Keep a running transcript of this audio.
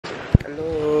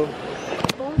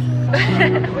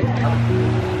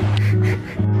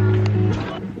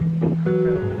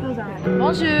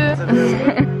Bonjour.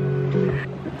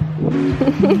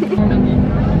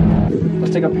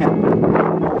 Let's take a pan.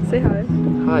 Say hi.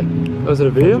 Hi. Was it a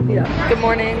video? Yeah. Good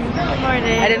morning. Good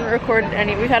morning. I didn't record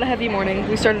any. We've had a heavy morning.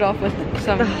 We started off with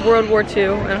some World War II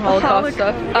and Holocaust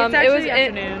stuff.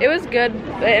 It was good,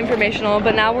 informational,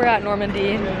 but now we're at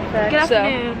Normandy. Good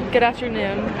afternoon. Good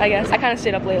afternoon, I guess. I kind of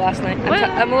stayed up late last night.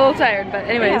 I'm a little tired, but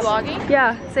anyways. Are you vlogging?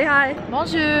 Yeah, say hi.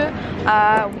 Bonjour.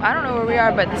 I don't know where we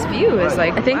are, but this view is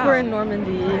like, I think wow. we're in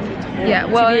Normandy. Yeah,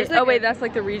 well, oh wait, that's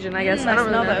like the region, I guess. I don't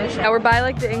smell really the know. ocean. Yeah, we're by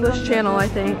like the English Channel, I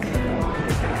think.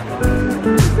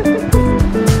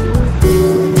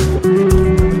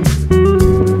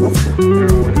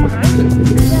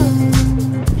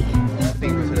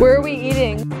 Where are we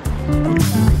eating?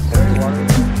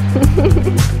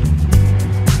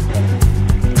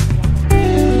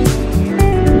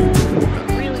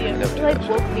 You like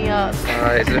woke me up.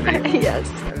 Yes.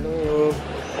 Hello.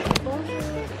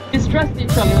 Distrust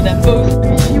each other that both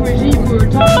Vichy regime were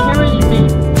totalitarian.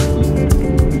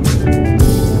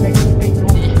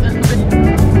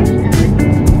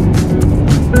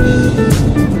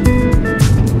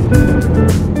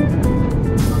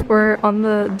 We're on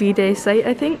the D-Day site,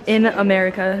 I think, in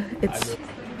America. It's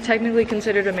technically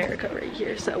considered America right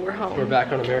here, so we're home. We're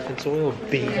back on American soil,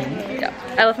 baby. Yeah.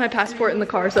 I left my passport in the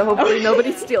car, so hopefully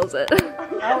nobody steals it.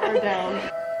 Out or down?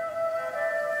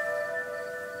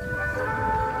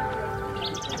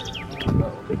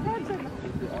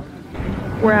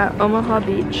 We're at Omaha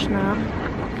Beach now.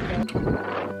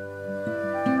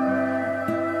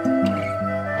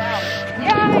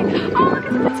 Yay! Oh, look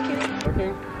at that, that's cute.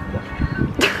 Okay.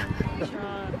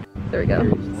 There we go.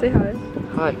 Say hi.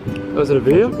 Hi. Was it a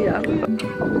video? Yeah.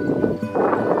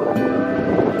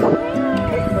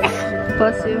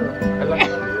 Bless you.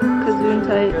 Kazoon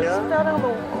tights.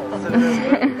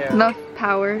 Enough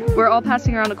power. We're all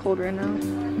passing around a cold right now.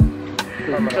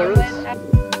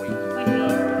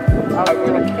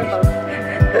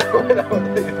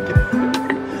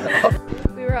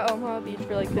 We were at Omaha Beach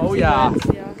for like 15 minutes.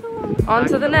 Yeah. On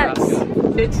to the next.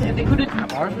 They couldn't.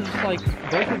 Ours was just like,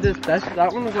 both of this,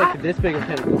 that one was like this big of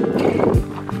him.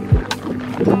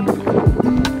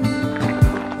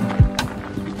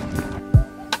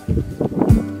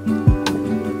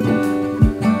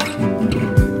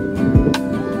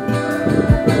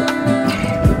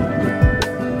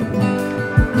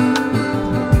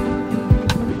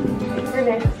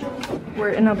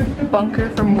 We're in a bunker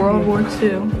from World War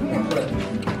II.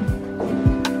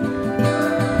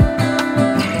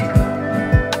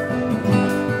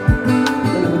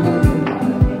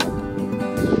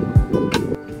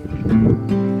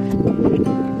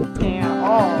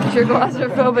 You're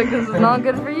claustrophobic, this is not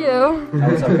good for you.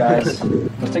 What's up, guys?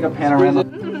 Let's take a panorama.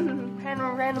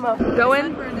 Panorama.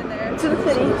 Going to the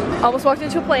city. Almost walked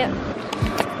into a plant.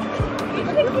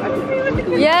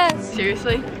 Yes.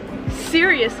 Seriously?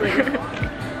 Seriously.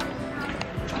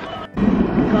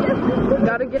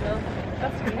 Gotta get.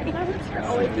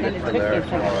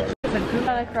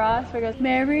 Cross.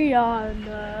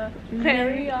 Mariana.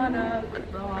 Mariana.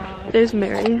 There's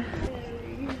Mary.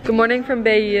 Good morning from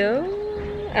Bayou.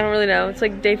 I don't really know. It's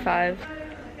like day 5.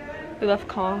 We left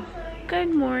Caen. Good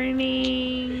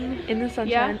morning. In the sunshine.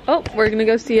 Yeah. Oh, we're gonna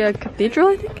go see a cathedral,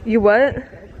 I think. You what?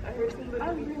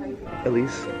 At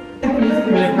least. You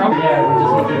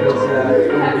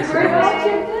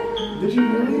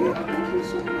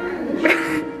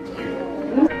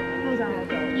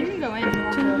can go in.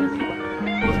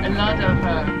 A lot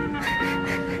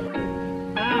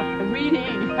of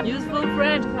reading. Useful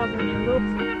French. A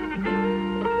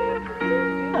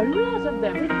lot of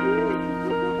them.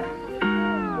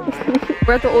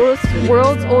 We're at the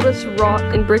world's oldest rock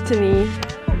in Brittany.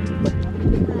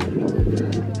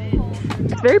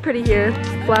 It's very pretty here.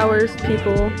 Flowers,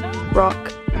 people,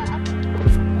 rock.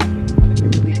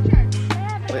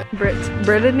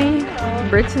 Brittany?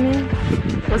 Brittany?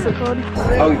 What's it called?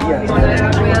 Oh, yeah.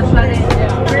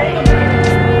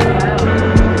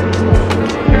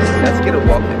 Let's get a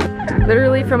walk.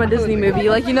 Literally from a Disney movie.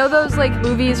 Like, you know those like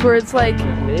movies where it's like,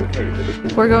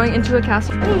 we're going into a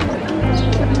castle.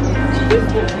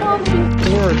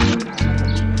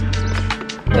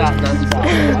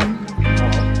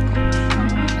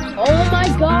 Oh my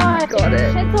god! Got it.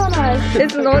 Shit on us.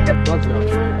 It's not good.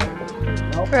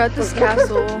 We're at this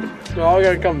castle. You're all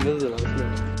gonna come visit us.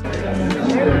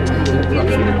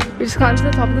 We just got to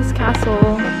the top of this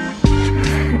castle.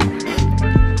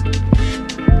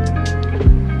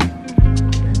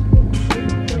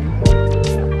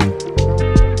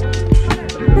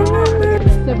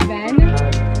 The van?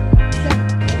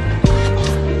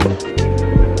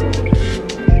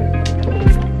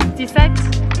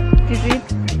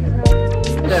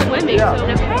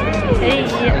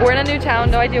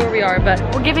 idea where we are, but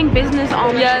We're giving business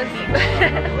on. yes.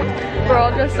 We're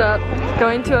all dressed up,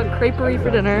 going to a creperie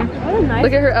for dinner. Oh, nice.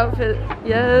 Look at her outfit.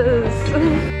 Yes.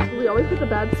 We always pick the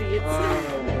bad seats.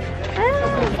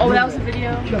 Oh, that was a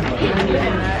video.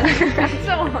 That's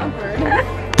so awkward.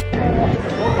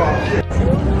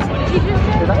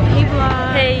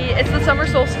 Hey, it's the summer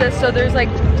solstice, so there's like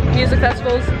music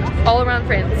festivals all around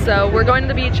France. So we're going to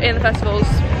the beach and the festivals.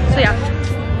 So yeah.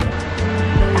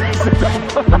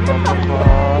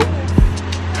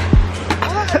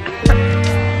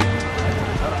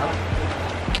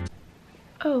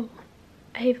 Oh,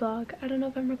 hey vlog. I don't know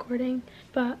if I'm recording,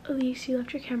 but Elise, you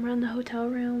left your camera in the hotel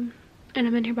room and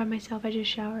I'm in here by myself. I just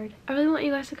showered. I really want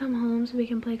you guys to come home so we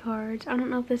can play cards. I don't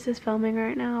know if this is filming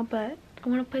right now, but I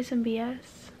want to play some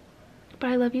BS. But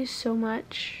I love you so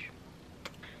much.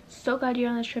 So glad you're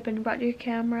on this trip and brought your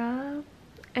camera.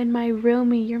 And my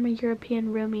roomie, you're my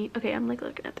European roomie. Okay, I'm like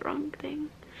looking at the wrong thing.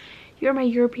 You're my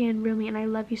European roomie and I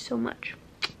love you so much.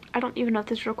 I don't even know if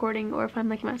this is recording or if I'm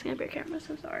like messing up your camera,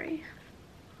 so sorry.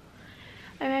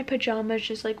 I'm in my pajamas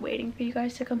just like waiting for you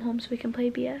guys to come home so we can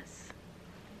play BS.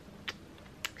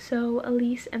 So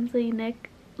Elise, Emily, Nick,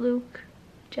 Luke,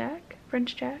 Jack,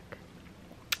 French Jack,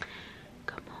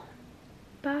 come home.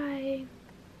 Bye.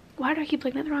 Why do I keep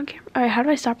looking at the wrong camera? Alright, how do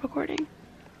I stop recording?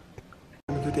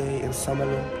 Today in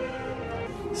Saint-Malo.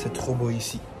 C'est trop beau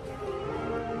ici.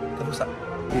 T'as vu ça?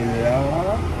 Et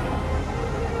là...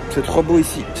 C'est trop beau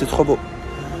ici, c'est trop beau.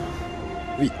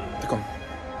 Oui, c'est comme...